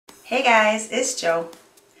Hey guys, it's Joe,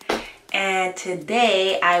 and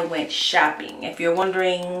today I went shopping. If you're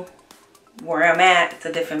wondering where I'm at, it's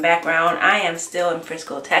a different background. I am still in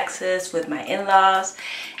Frisco, Texas with my in-laws,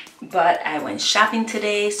 but I went shopping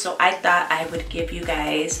today, so I thought I would give you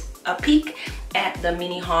guys a peek at the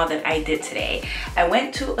mini haul that I did today. I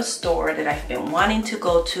went to a store that I've been wanting to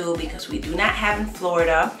go to because we do not have in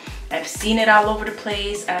Florida. I've seen it all over the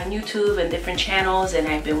place on YouTube and different channels, and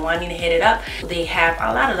I've been wanting to hit it up. They have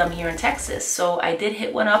a lot of them here in Texas, so I did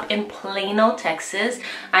hit one up in Plano, Texas.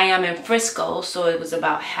 I am in Frisco, so it was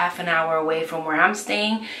about half an hour away from where I'm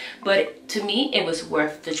staying, but to me it was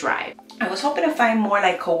worth the drive. I was hoping to find more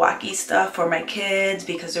like kawaii stuff for my kids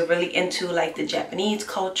because they're really into like the Japanese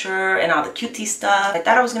culture and all the cutie stuff. I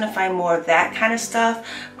thought I was gonna find more of that kind of stuff,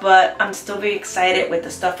 but I'm still very excited with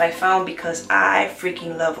the stuff I found because I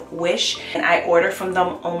freaking love Wish and I order from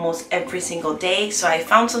them almost every single day. So I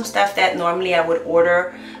found some stuff that normally I would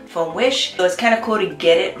order from Wish. So it's kind of cool to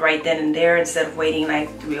get it right then and there instead of waiting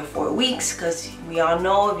like 3 or 4 weeks, because we all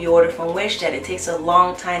know if you order from Wish that it takes a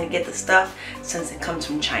long time to get the stuff since it comes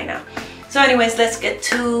from China. So anyways, let's get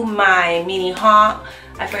to my mini haul.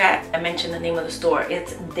 I forgot I mentioned the name of the store.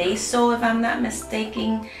 It's Daiso, if I'm not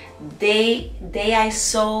mistaken.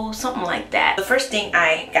 Daiso, something like that. The first thing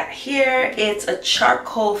I got here, it's a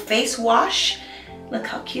charcoal face wash. Look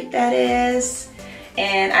how cute that is.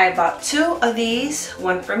 And I bought 2 of these,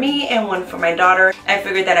 one for me and one for my daughter. I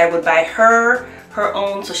figured that I would buy her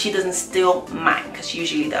own so she doesn't steal mine, because she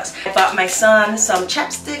usually does. I bought my son some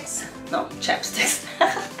chapsticks. No, chapsticks.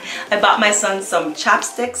 I bought my son some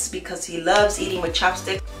chopsticks because he loves eating with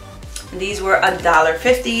chopsticks. These were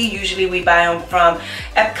 $1.50. Usually we buy them from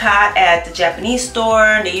Epcot at the Japanese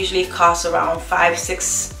store. They usually cost around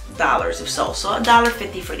 $5–6 or so. So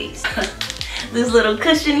 $1.50 for these. This little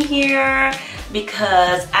cushion here,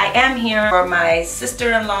 because I am here for my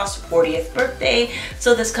sister-in-law's 40th birthday.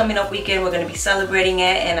 So this coming up weekend we're going to be celebrating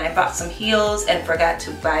it, and I bought some heels and forgot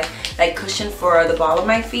to buy like cushion for the ball of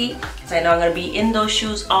my feet, because I know I'm going to be in those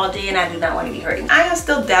shoes all day and I do not want to be hurting. I am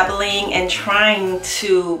still dabbling and trying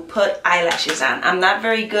to put eyelashes on. I'm not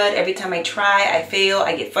very good. Every time I try, I fail,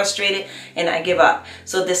 I get frustrated, and I give up.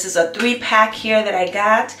 So this is a 3-pack here that I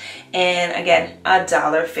got, and again,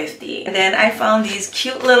 $1.50. And then I found these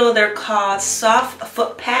cute little, they're called soft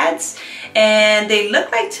foot pads, and they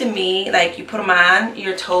look like, to me, like you put them on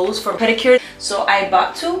your toes for pedicure. So I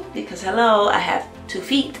bought 2 because hello, I have 2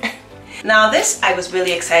 feet. Now this I was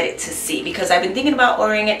really excited to see because I've been thinking about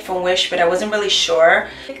ordering it from Wish, but I wasn't really sure.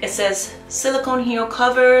 It says silicone heel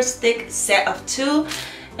covers, thick set of 2,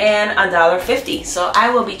 and $1.50. So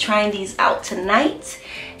I will be trying these out tonight,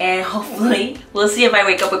 and hopefully we'll see if I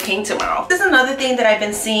wake up with pain tomorrow. This is another thing that I've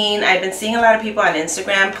been seeing. I've been seeing a lot of people on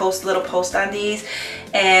Instagram post little posts on these,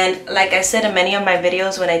 and like I said in many of my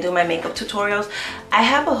videos when I do my makeup tutorials, I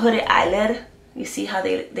have a hooded eyelid. You see how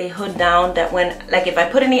they hood down, that when, like if I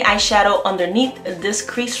put any eyeshadow underneath this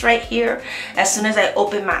crease right here, as soon as I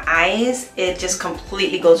open my eyes, it just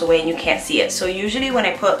completely goes away and you can't see it. So usually when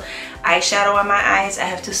I put eyeshadow on my eyes, I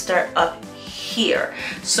have to start up here.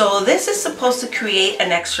 So this is supposed to create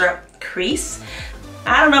an extra crease.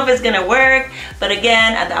 I don't know if it's gonna work, but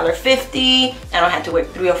again, $1.50. I don't have to wait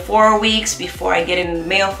 3 or 4 weeks before I get it in the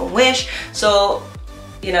mail from Wish. So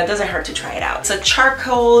you know, it doesn't hurt to try it out. It's a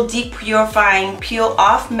charcoal deep purifying peel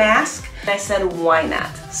off mask. I said, why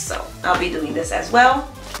not? So I'll be doing this as well.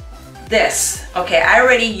 This, okay, I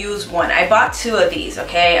already used one. I bought 2 of these,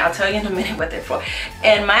 okay? I'll tell you in a minute what they're for.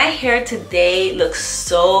 And my hair today looks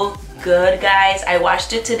so good, guys. I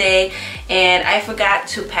washed it today and I forgot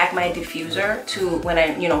to pack my diffuser to when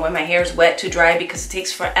when my hair is wet to dry, because it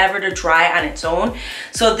takes forever to dry on its own.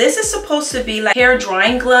 So this is supposed to be like hair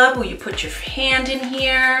drying glove where you put your hand in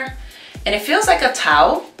here and it feels like a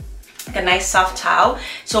towel, like a nice soft towel.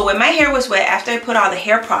 So when my hair was wet, after I put all the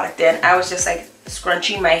hair product in, I was just like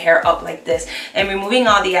scrunching my hair up like this and removing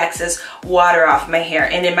all the excess water off my hair,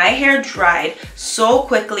 and then my hair dried so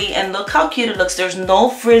quickly, and look how cute it looks. There's no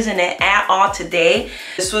frizz in it at all today.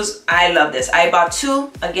 I love this. I bought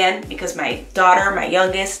 2 again because my daughter, my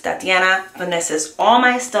youngest, Tatiana, finesses all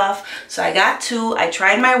my stuff, so I got 2. I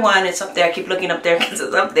tried my one, it's up there. I keep looking up there because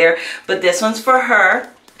it's up there, but this one's for her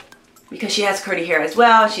because she has curly hair as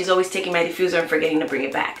well. She's always taking my diffuser and forgetting to bring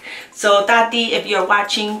it back. So Tati, if you're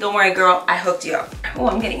watching, don't worry girl, I hooked you up. Oh,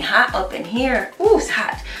 I'm getting hot up in here. Ooh, it's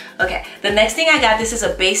hot. Okay, the next thing I got, this is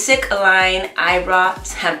a basic line eyebrow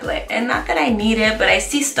template. And not that I need it, but I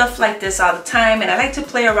see stuff like this all the time and I like to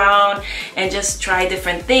play around and just try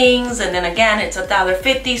different things. And then again, it's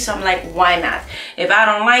 $1.50, so I'm like, why not? If I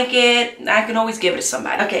don't like it, I can always give it to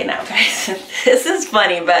somebody. Okay, now guys, this is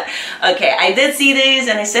funny, but okay, I did see these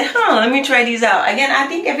and I said, huh, let me try these out. Again, I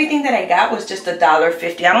think everything that I got was just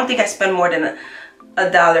 $1.50. I don't think I spent more than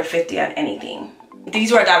 $1.50 on anything.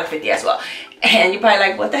 These were $1.50 as well. And you're probably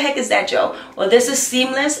like, what the heck is that, Joe? Well, this is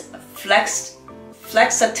seamless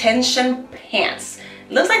flex attention pants.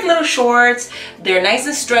 It looks like little shorts. They're nice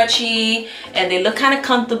and stretchy and they look kind of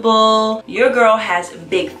comfortable. Your girl has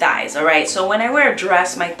big thighs, all right? So when I wear a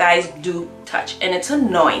dress, my thighs do touch and it's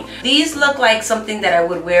annoying. These look like something that I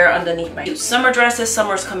would wear underneath my summer dresses.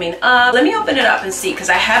 Summer's coming up. Let me open it up and see,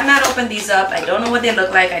 because I have not opened these up. I don't know what they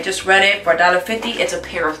look like. I just read it for $1.50. It's a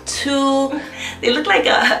pair of two. They look like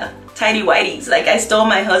a tidy whities. Like I stole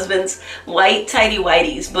my husband's white tidy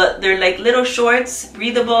whities, but they're like little shorts,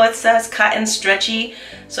 breathable, it says, cotton, stretchy.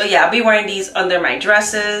 So yeah, I'll be wearing these under my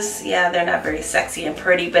dresses. Yeah, they're not very sexy and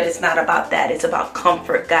pretty, but it's not about that. It's about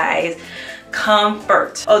comfort, guys.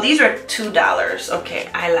 Comfort. Oh, these are $2. Okay,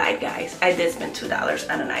 I lied, guys. I did spend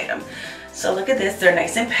 $2 on an item. So look at this. They're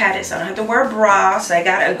nice and padded, so I don't have to wear a bra. So I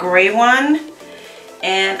got a gray one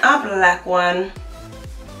and a black one.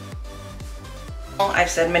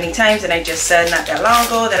 I've said many times, and I just said not that long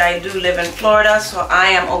ago, that I do live in Florida, so I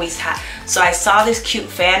am always hot. So I saw this cute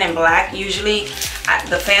fan in black. Usually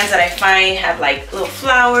the fans that I find have like little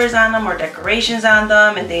flowers on them or decorations on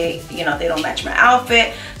them, and they, you know, they don't match my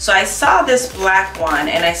outfit. So I saw this black one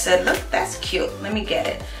and I said, look, that's cute, let me get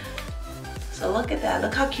it. So look at that,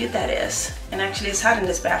 look how cute that is. And actually it's hot in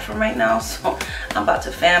this bathroom right now, so I'm about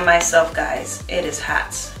to fan myself, guys. It is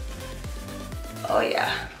hot. Oh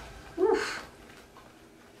yeah. Oof.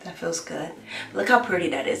 That feels good. Look how pretty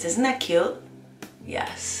that is. Isn't that cute?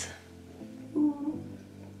 Yes. Ooh.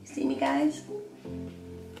 You see me, guys?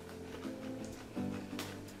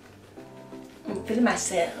 I'm feeling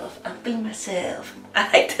myself. I'm feeling myself. I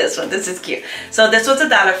like this one. This is cute. So this was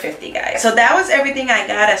 $1.50, guys. So that was everything I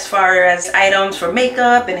got as far as items for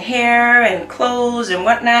makeup and hair and clothes and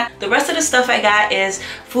whatnot. The rest of the stuff I got is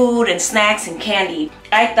food and snacks and candy.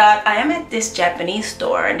 I thought, I am at this Japanese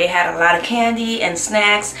store and they had a lot of candy and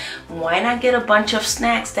snacks. Why not get a bunch of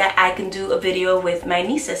snacks that I can do a video with my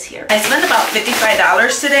nieces here? I spent about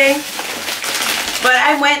 $55 today. But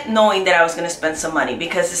I went knowing that I was going to spend some money,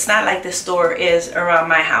 because it's not like the store is around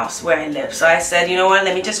my house where I live. So I said, you know what,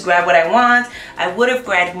 let me just grab what I want. I would have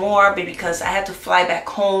grabbed more, but because I had to fly back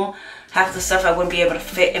home, half the stuff I wouldn't be able to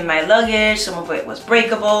fit in my luggage. Some of it was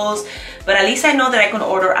breakables. But at least I know that I can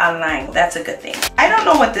order online. That's a good thing. I don't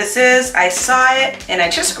know what this is. I saw it and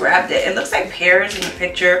I just grabbed it. It looks like pears in the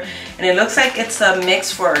picture. And it looks like it's a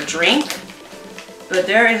mix for a drink. But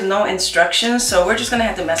there is no instructions, so we're just gonna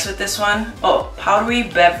have to mess with this one. Oh, powdery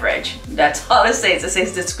beverage. That's all it says. It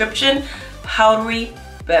says description, powdery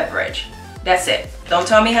beverage. That's it. Don't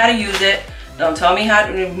tell me how to use it. Don't tell me how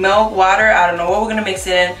to milk, water. I don't know what we're gonna mix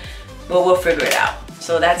it in, but we'll figure it out.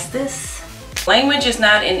 So that's this. Language is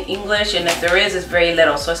not in English, and if there is, it's very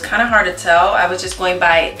little, so it's kind of hard to tell. I was just going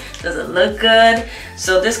by, does it look good?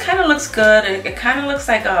 So this kind of looks good. It kind of looks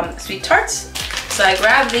like sweet tarts. So I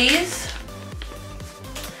grabbed these.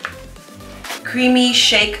 Creamy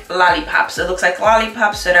shake lollipops. It looks like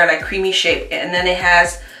lollipops that are like creamy shaped, and then it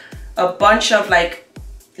has a bunch of like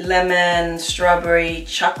lemon, strawberry,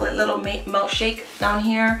 chocolate little milkshake down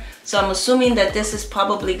here. So I'm assuming that this is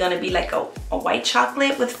probably gonna be like a white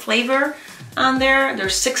chocolate with flavor on there.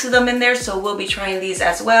 There's 6 of them in there, so we'll be trying these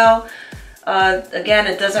as well. Again,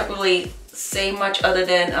 it doesn't really say much other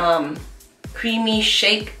than creamy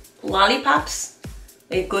shake lollipops,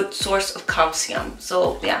 a good source of calcium.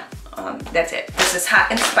 So yeah. That's it. This is hot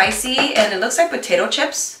and spicy, and it looks like potato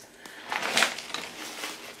chips.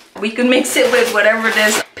 We can mix it with whatever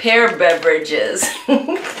this pear beverage is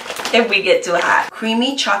if we get too hot.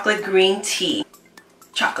 Creamy chocolate green tea.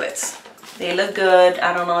 Chocolates. They look good.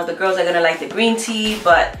 I don't know if the girls are gonna like the green tea,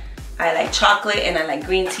 but I like chocolate and I like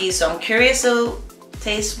green tea, so I'm curious to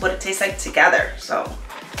taste what it tastes like together. So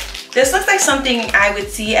this looks like something I would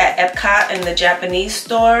see at Epcot in the Japanese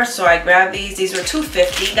store, so I grabbed these. These were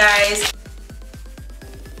 $2.50, guys.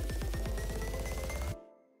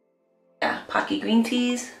 Yeah, Pocky green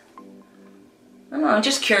teas. I don't know, I'm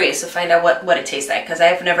just curious to find out what it tastes like, because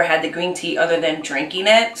I've never had the green tea other than drinking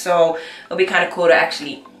it, so it'll be kind of cool to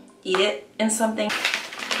actually eat it in something.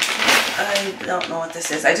 I don't know what this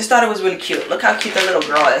is. I just thought it was really cute. Look how cute the little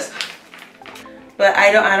girl is. But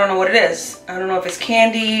I don't know what it is. I don't know if it's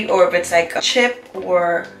candy or if it's like a chip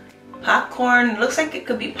or popcorn. It looks like it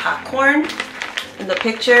could be popcorn. In the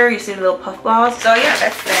picture, you see the little puff balls. So yeah,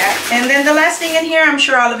 that's that. And then the last thing in here, I'm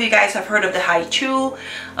sure all of you guys have heard of the Haichu.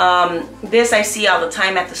 This I see all the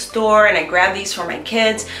time at the store, and I grab these for my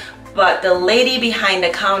kids. But the lady behind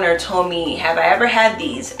the counter told me, have I ever had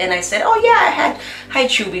these? And I said, oh yeah, I had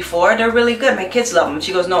Haichu before. They're really good. My kids love them.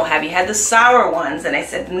 She goes, no, have you had the sour ones? And I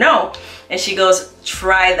said, no. And she goes,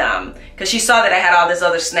 try them. Because she saw that I had all this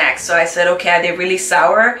other snacks. So I said, okay, are they really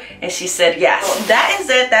sour? And she said, yes. So that is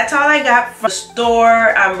it. That's all I got from the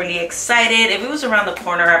store. I'm really excited. If it was around the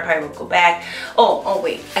corner, I probably would go back. Oh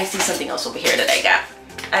wait, I see something else over here that I got.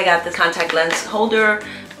 I got this contact lens holder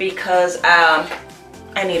because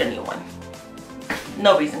I need a new one.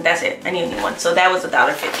 No reason, that's it. I need a new one. So that was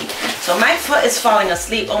 $1.50. So my foot is falling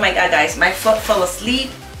asleep. Oh my God, guys, my foot fell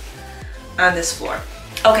asleep on this floor.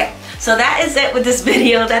 Okay, so that is it with this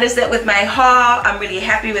video. That is it with my haul. I'm really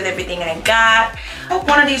happy with everything I got. I hope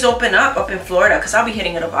one of these open up in Florida, because I'll be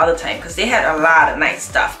hitting it up all the time, because they had a lot of nice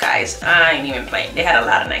stuff, guys. I ain't even playing. They had a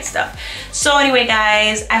lot of nice stuff. So anyway,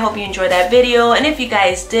 guys, I hope you enjoyed that video. And if you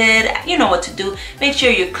guys did, you know what to do. Make sure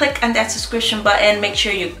you click on that subscription button. Make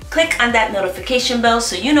sure you click on that notification bell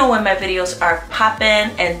so you know when my videos are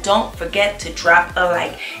popping. And don't forget to drop a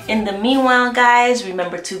like. In the meanwhile, guys,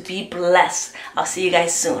 remember to be blessed. I'll see you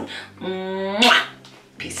guys soon. Mwah!